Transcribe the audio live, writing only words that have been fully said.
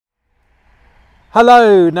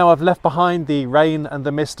Hello, now I've left behind the rain and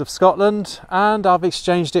the mist of Scotland and I've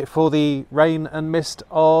exchanged it for the rain and mist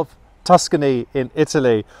of Tuscany in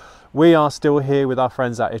Italy. We are still here with our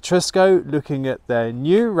friends at Etrusco looking at their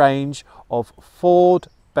new range of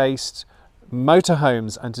Ford-based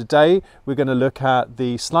motorhomes, and today we're going to look at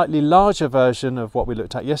the slightly larger version of what we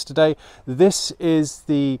looked at yesterday. This is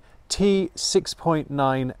the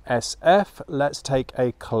T6.9SF. Let's take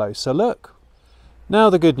a closer look. Now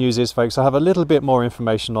the good news is, folks, I have a little bit more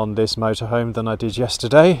information on this motorhome than I did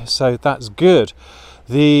yesterday, so that's good.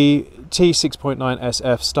 The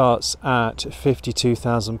T6.9SF starts at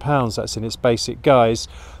 £52,000, that's in its basic guise,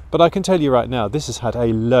 but I can tell you right now, this has had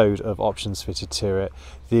a load of options fitted to it.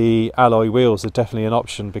 The alloy wheels are definitely an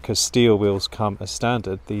option because steel wheels come as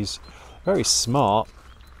standard. These very smart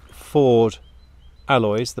Ford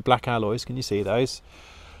alloys, the black alloys, can you see those?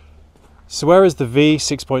 So whereas the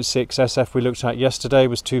V6.6SF we looked at yesterday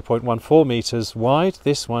was 2.14 metres wide,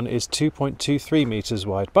 this one is 2.23 metres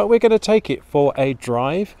wide. But we're going to take it for a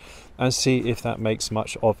drive and see if that makes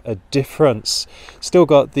much of a difference. Still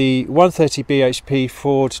got the 130 bhp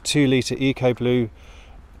Ford 2-litre EcoBlue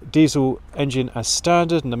diesel engine as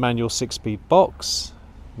standard and the manual 6-speed box.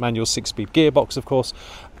 Manual 6-speed gearbox, of course.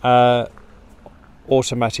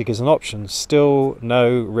 Automatic is an option. Still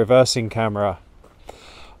no reversing camera.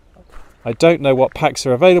 I don't know what packs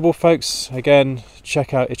are available, folks. Again,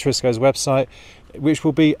 check out Etrusco's website, which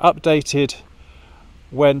will be updated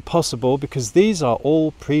when possible because these are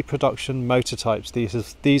all pre-production motor types.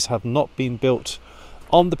 These have not been built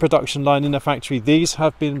on the production line in a factory. These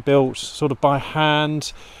have been built sort of by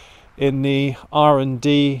hand in the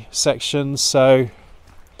R&D section, so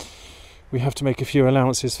we have to make a few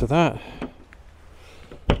allowances for that.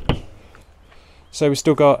 So we've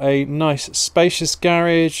still got a nice spacious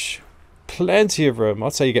garage. Plenty of room.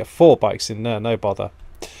 I'd say you get 4 bikes in there, no bother.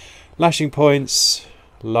 Lashing points,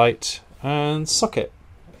 light and socket.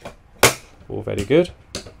 All very good.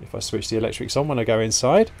 If I switch the electrics on when I go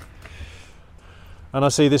inside. And I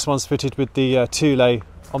see this one's fitted with the 2-lay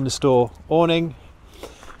Omnistore awning.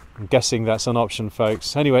 I'm guessing that's an option,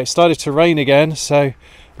 folks. Anyway, it started to rain again, so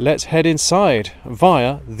let's head inside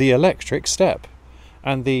via the electric step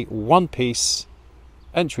and the one-piece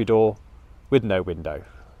entry door with no window.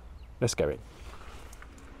 Let's go in.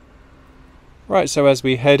 Right, so as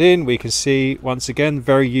we head in, we can see once again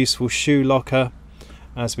very useful shoe locker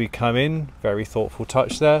as we come in. Very thoughtful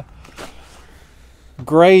touch there.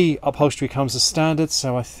 Grey upholstery comes as standard,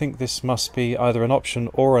 so I think this must be either an option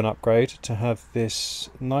or an upgrade to have this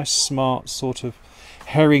nice smart sort of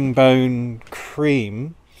herringbone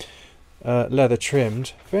cream leather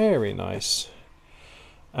trimmed. Very nice.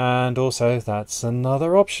 And also that's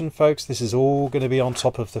another option, folks. This is all going to be on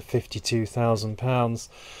top of the £52,000,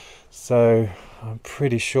 so I'm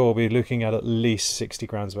pretty sure we're looking at least 60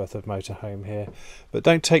 grand's worth of motorhome here, but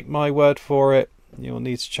don't take my word for it. You'll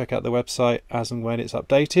need to check out the website as and when it's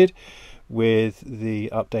updated with the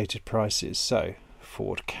updated prices. So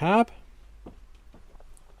Ford cab,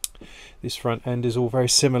 this front end is all very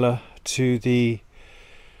similar to the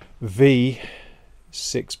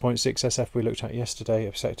V6.6SF we looked at yesterday,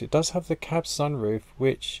 except it does have the cab sunroof,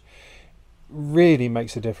 which really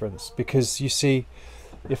makes a difference because you see,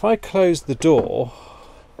 if I close the door,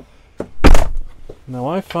 now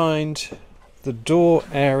I find the door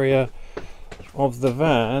area of the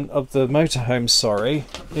van, of the motorhome, sorry,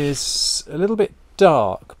 is a little bit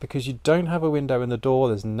dark because you don't have a window in the door,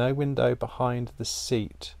 there's no window behind the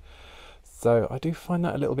seat. So I do find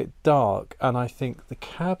that a little bit dark, and I think the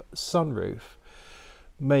cab sunroof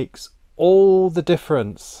makes all the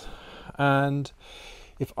difference. And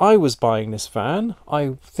if I was buying this van,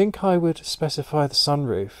 I think I would specify the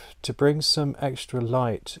sunroof to bring some extra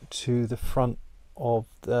light to the front of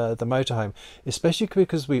the motorhome, especially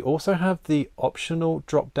because we also have the optional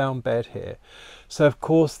drop down bed here. So of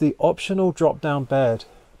course the optional drop down bed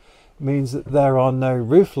means that there are no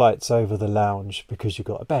roof lights over the lounge because you've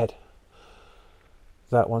got a bed.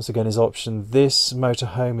 That once again is option. This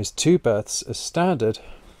motorhome is 2 berths as standard,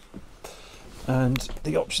 and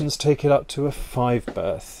the options take it up to a 5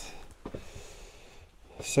 berth.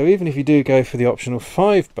 So even if you do go for the optional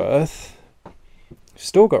 5 berth, you've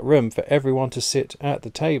still got room for everyone to sit at the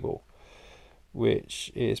table,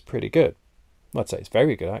 which is pretty good. I'd say it's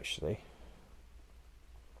very good actually.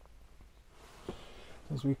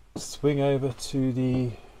 As we swing over to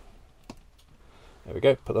the, there we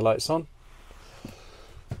go, put the lights on.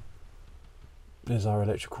 There's our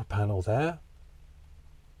electrical panel there,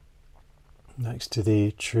 next to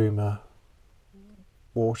the Truma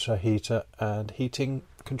water heater and heating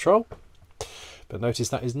control. But notice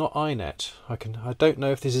that is not iNet. I don't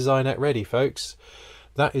know if this is iNet ready, folks.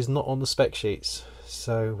 That is not on the spec sheets.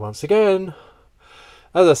 So once again,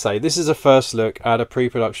 as I say, this is a first look at a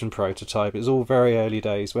pre-production prototype. It's all very early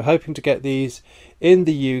days. We're hoping to get these in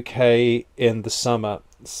the UK in the summer.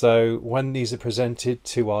 So when these are presented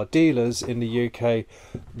to our dealers in the UK,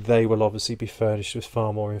 they will obviously be furnished with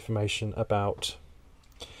far more information about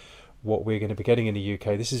what we're going to be getting in the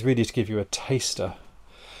UK. This is really to give you a taster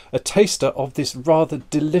of this rather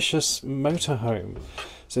delicious motorhome.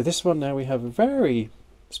 So this one now we have a very,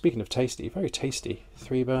 speaking of tasty, very tasty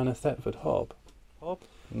 3-burner Thetford hob.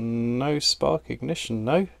 No spark ignition,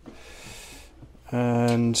 no.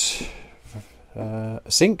 And a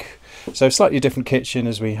sink. So slightly different kitchen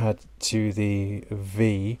as we had to the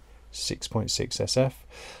V6.6SF.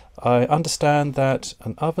 I understand that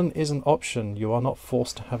an oven is an option. You are not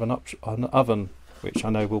forced to have an oven, which I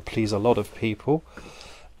know will please a lot of people.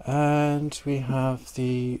 And we have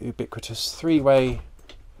the ubiquitous 3-way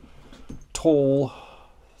tall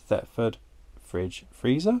Thetford fridge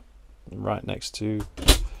freezer right next to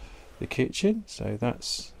the kitchen, so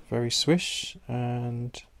that's very swish.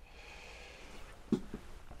 And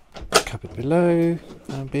cupboard below,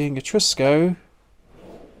 and being Etrusco,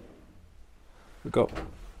 we've got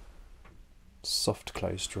soft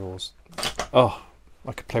closed drawers. Oh,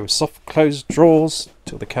 I could play with soft closed drawers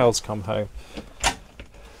till the cows come home.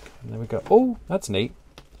 And then we go, oh, that's neat,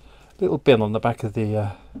 little bin on the back of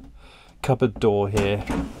the cupboard door here,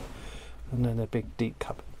 and then a big deep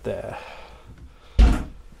cupboard there.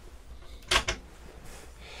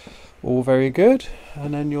 All very good.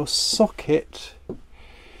 And then your socket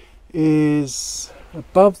is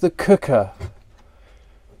above the cooker.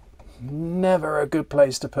 Never a good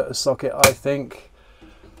place to put a socket, I think,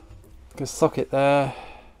 because socket there,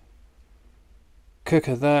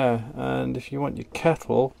 cooker there, and if you want your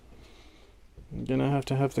kettle, you're gonna have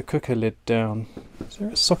to have the cooker lid down. Is there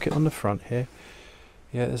a socket on the front here?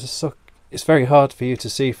 Yeah, there's a socket. It's very hard for you to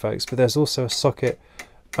see, folks, but there's also a socket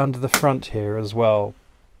under the front here as well,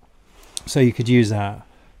 so you could use that.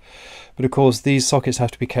 But of course these sockets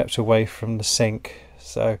have to be kept away from the sink,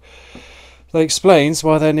 so that explains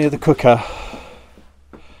why they're near the cooker.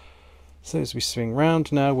 So as we swing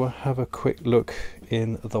round now, we'll have a quick look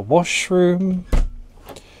in the washroom.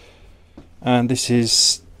 And this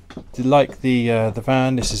is like the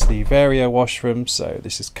van, this is the Vario washroom, so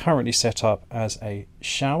this is currently set up as a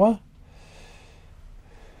shower.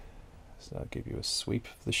 So I'll give you a sweep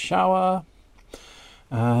of the shower.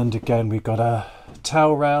 And again, we've got a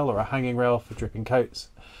towel rail or a hanging rail for dripping coats,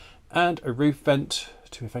 and a roof vent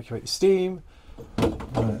to evacuate the steam.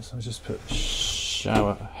 Right, so I'll just put the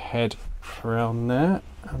shower head around there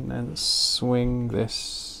and then swing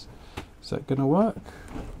this. Is that going to work?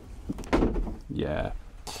 Yeah.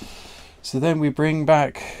 So then we bring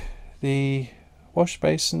back the wash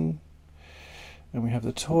basin, and we have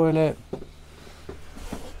the toilet.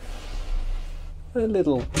 A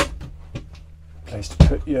little place to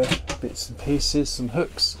put your bits and pieces, some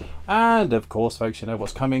hooks, and of course, folks, you know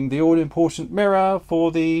what's coming, the all-important mirror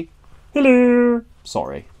for the hello.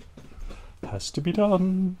 Sorry, has to be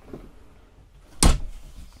done.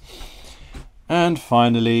 And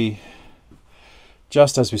finally,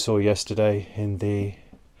 just as we saw yesterday in the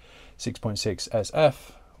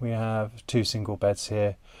 6.6SF, we have 2 single beds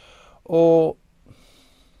here, or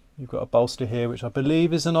you've got a bolster here, which I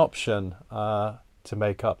believe is an option to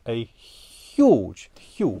make up a huge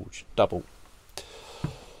double.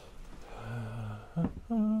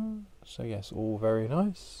 So yes, all very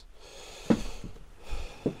nice.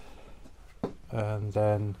 And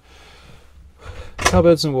then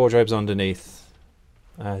cupboards and wardrobes underneath,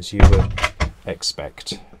 as you would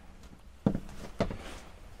expect.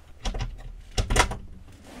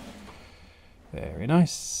 Very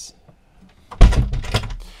nice.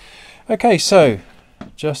 Okay, so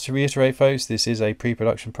just to reiterate, folks, this is a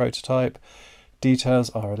pre-production prototype. Details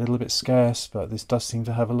are a little bit scarce, but this does seem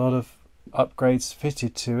to have a lot of upgrades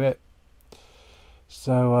fitted to it.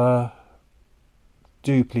 So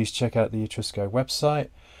do please check out the Etrusco website,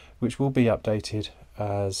 which will be updated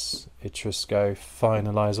as Etrusco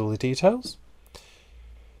finalise all the details.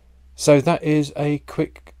 So that is a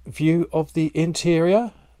quick view of the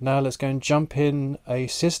interior. Now let's go and jump in a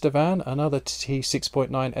sister van, another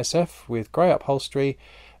T6.9SF with grey upholstery,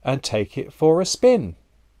 and take it for a spin.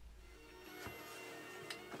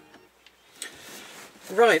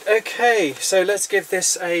 Right, okay, so let's give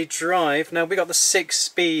this a drive. Now we got the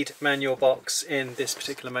 6-speed manual box in this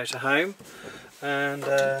particular motorhome, and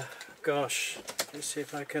gosh, let's see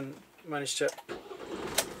if I can manage to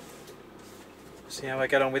see how I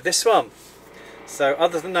get on with this one. So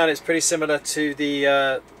other than that, it's pretty similar to the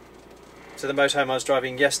motorhome I was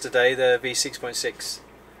driving yesterday, the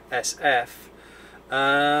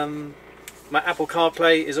V6.6SF. My Apple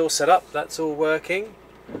CarPlay is all set up, that's all working.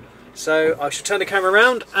 So I should turn the camera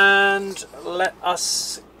around and let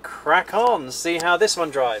us crack on, see how this one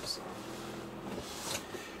drives.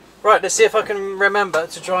 Right, let's see if I can remember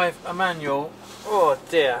to drive a manual. Oh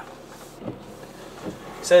dear.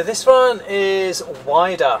 So this one is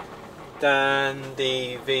wider than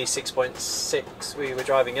the V6.6 we were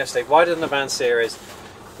driving yesterday, wider than the van series.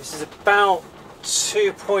 This is about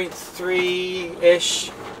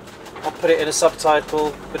 2.3-ish. I'll put it in a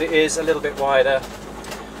subtitle, but it is a little bit wider.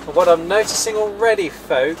 But what I'm noticing already,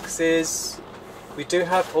 folks, is we do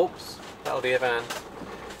have, oops, that'll be a van.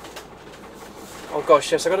 Oh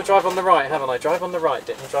gosh, yes, I've got to drive on the right, haven't I? Drive on the right,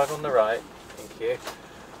 didn't I? Drive on the right. Thank you.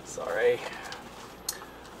 Sorry.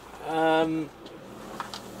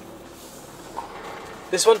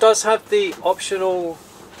 This one does have the optional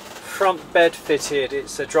front bed fitted.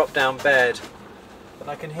 It's a drop-down bed, and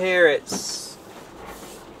I can hear it's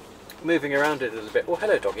moving around it a little bit. Oh,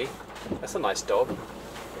 hello, doggy. That's a nice dog.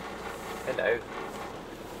 Hello.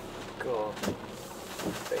 God.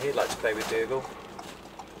 But he'd like to play with Dougal.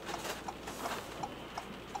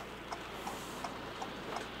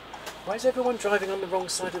 Why is everyone driving on the wrong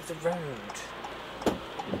side of the road?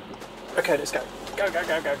 Okay, let's go. Go, go,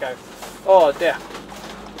 go, go, go. Oh dear.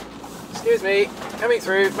 Excuse me. Coming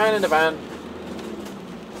through. Man in the van.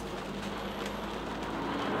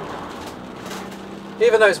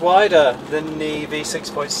 Even though it's wider than the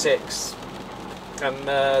V6.6 and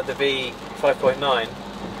the V5.9,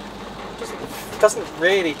 doesn't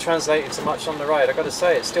really translate into much on the ride. I've got to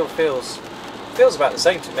say, it still feels about the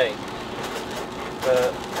same to me.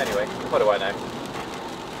 But anyway, what do I know?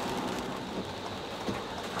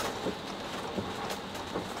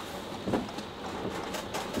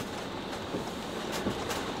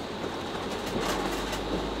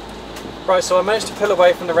 Right, so I managed to pull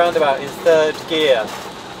away from the roundabout in third gear.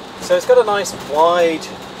 So it's got a nice wide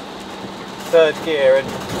third gear, and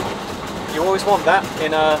you always want that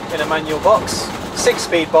in a manual box.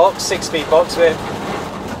 Six-speed box.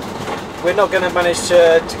 We're not going to manage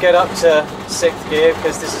to get up to 6th gear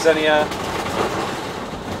because this is only a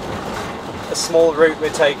small route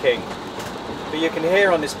we're taking. But you can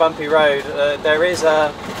hear on this bumpy road there is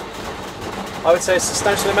I would say a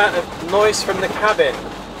substantial amount of noise from the cabin.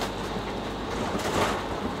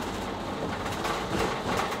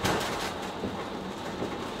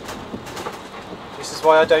 This is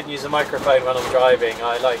why I don't use a microphone when I'm driving.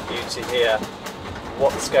 I like you to hear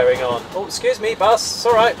what's going on. Oh, excuse me, bus. It's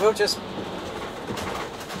all right. We'll just.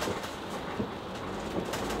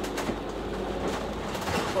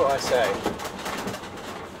 What do I say?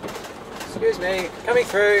 Excuse me. Coming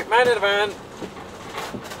through. Man in the van.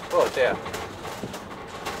 Oh dear.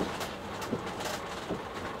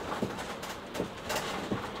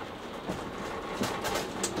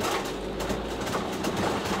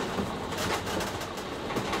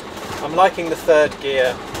 I'm liking the third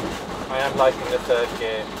gear. I am liking the third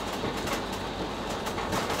gear.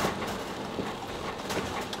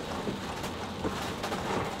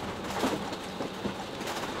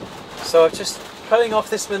 So I'm just pulling off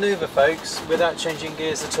this manoeuvre, folks, without changing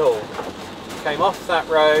gears at all. Came off that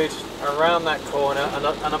road, around that corner, and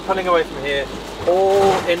I'm pulling away from here,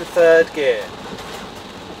 all in third gear.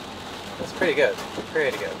 That's pretty good,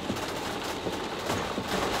 pretty good.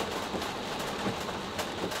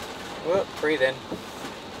 Whoop, breathe in.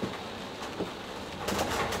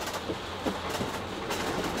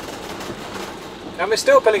 And we're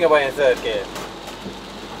still pulling away in third gear.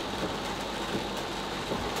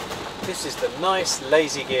 This is the nice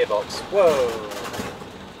lazy gearbox. Whoa!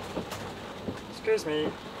 Excuse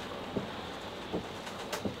me.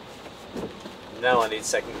 Now I need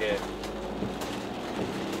second gear.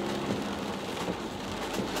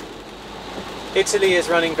 Italy is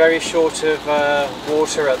running very short of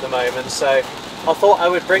water at the moment, so I thought I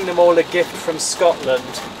would bring them all a gift from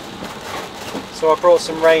Scotland. So I brought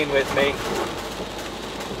some rain with me.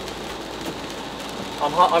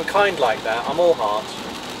 I'm kind like that, I'm all heart.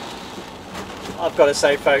 I've got to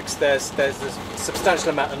say, folks, there's a substantial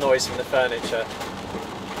amount of noise from the furniture,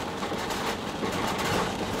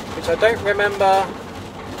 which I don't remember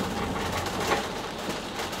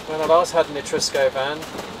when I last had an Etrusco van,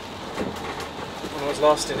 when I was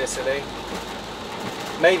last in Italy.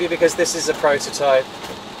 Maybe because this is a prototype.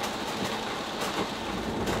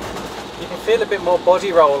 You can feel a bit more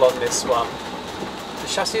body roll on this one. The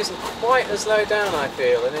chassis isn't quite as low down, I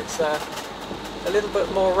feel, and it's a little bit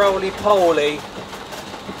more roly-poly.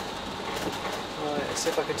 Right, let's see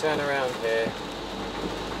if I can turn around here.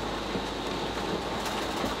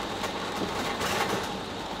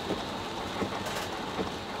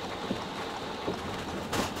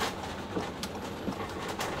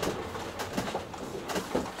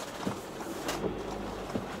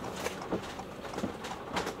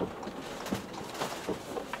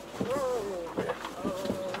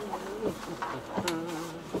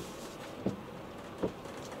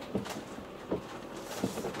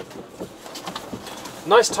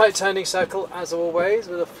 Nice tight turning circle as always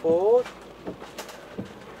with a Ford.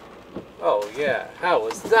 Oh yeah, how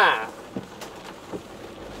was that?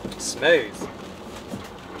 Smooth.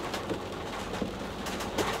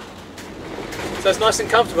 So it's nice and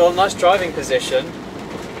comfortable, nice driving position.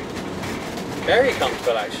 Very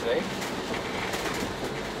comfortable actually.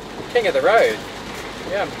 King of the road.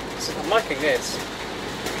 Yeah, I'm liking this.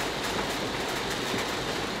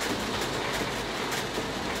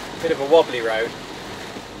 Bit of a wobbly road.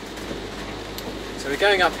 So we're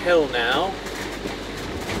going uphill now.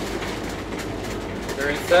 We're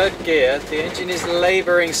in third gear. The engine is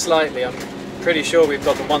labouring slightly. I'm pretty sure we've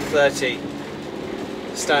got the 130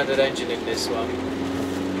 standard engine in this one.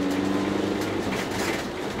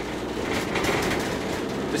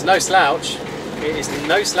 There's no slouch. It is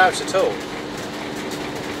no slouch at all.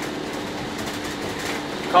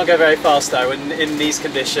 Can't go very fast though in these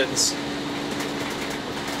conditions.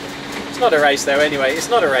 It's not a race though anyway.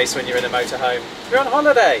 It's not a race when you're in a motorhome. You're on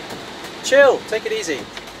holiday. Chill. Take it easy.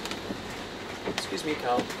 Excuse me,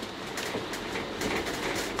 Carl.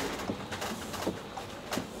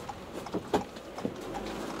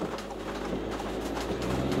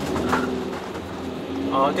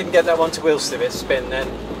 Oh, I didn't get that one to wheel spin then.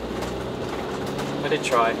 I did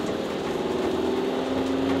try.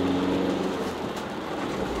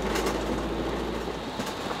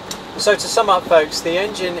 So to sum up folks, the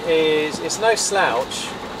engine it's no slouch.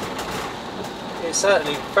 It's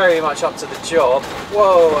certainly very much up to the job.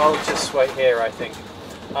 Whoa, I'll just wait here I think.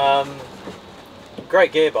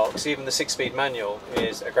 Great gearbox, even the 6-speed manual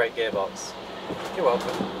is a great gearbox. You're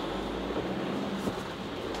welcome.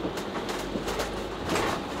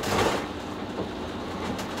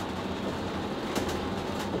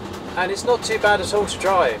 And it's not too bad at all to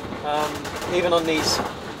drive, even on these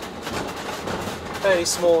fairly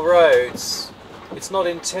small roads. It's not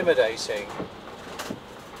intimidating.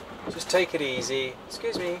 Just take it easy.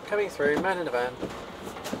 Excuse me, coming through, man in a van.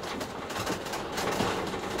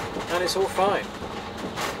 And it's all fine.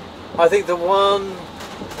 I think the one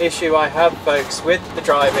issue I have, folks, with the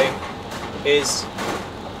driving is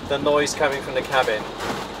the noise coming from the cabin.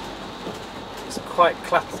 It's quite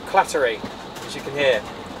clattery, as you can hear.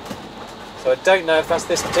 So I don't know if that's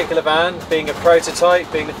this particular van, being a prototype,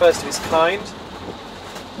 being the first of its kind.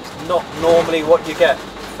 It's not normally what you get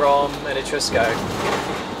from an Etrusco.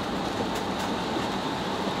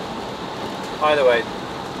 Either way,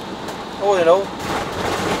 all in all,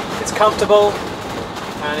 it's comfortable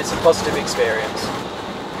and it's a positive experience.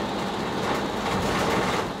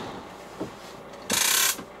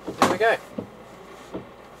 There we go.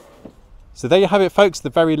 So there you have it folks,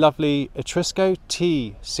 the very lovely Etrusco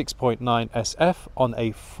T6.9SF on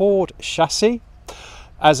a Ford chassis.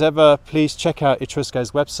 As ever, please check out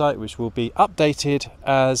Etrusco's website, which will be updated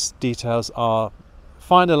as details are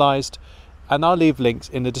finalised, and I'll leave links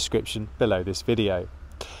in the description below this video.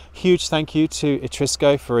 Huge thank you to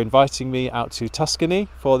Etrusco for inviting me out to Tuscany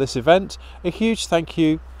for this event. A huge thank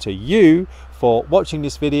you to you for watching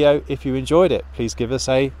this video. If you enjoyed it, please give us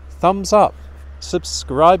a thumbs up.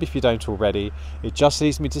 Subscribe if you don't already. It just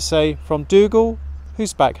leaves me to say from Dougal,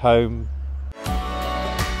 who's back home.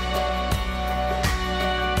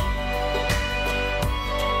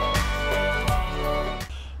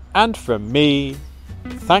 And from me,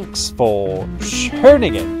 thanks for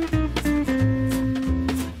tuning in.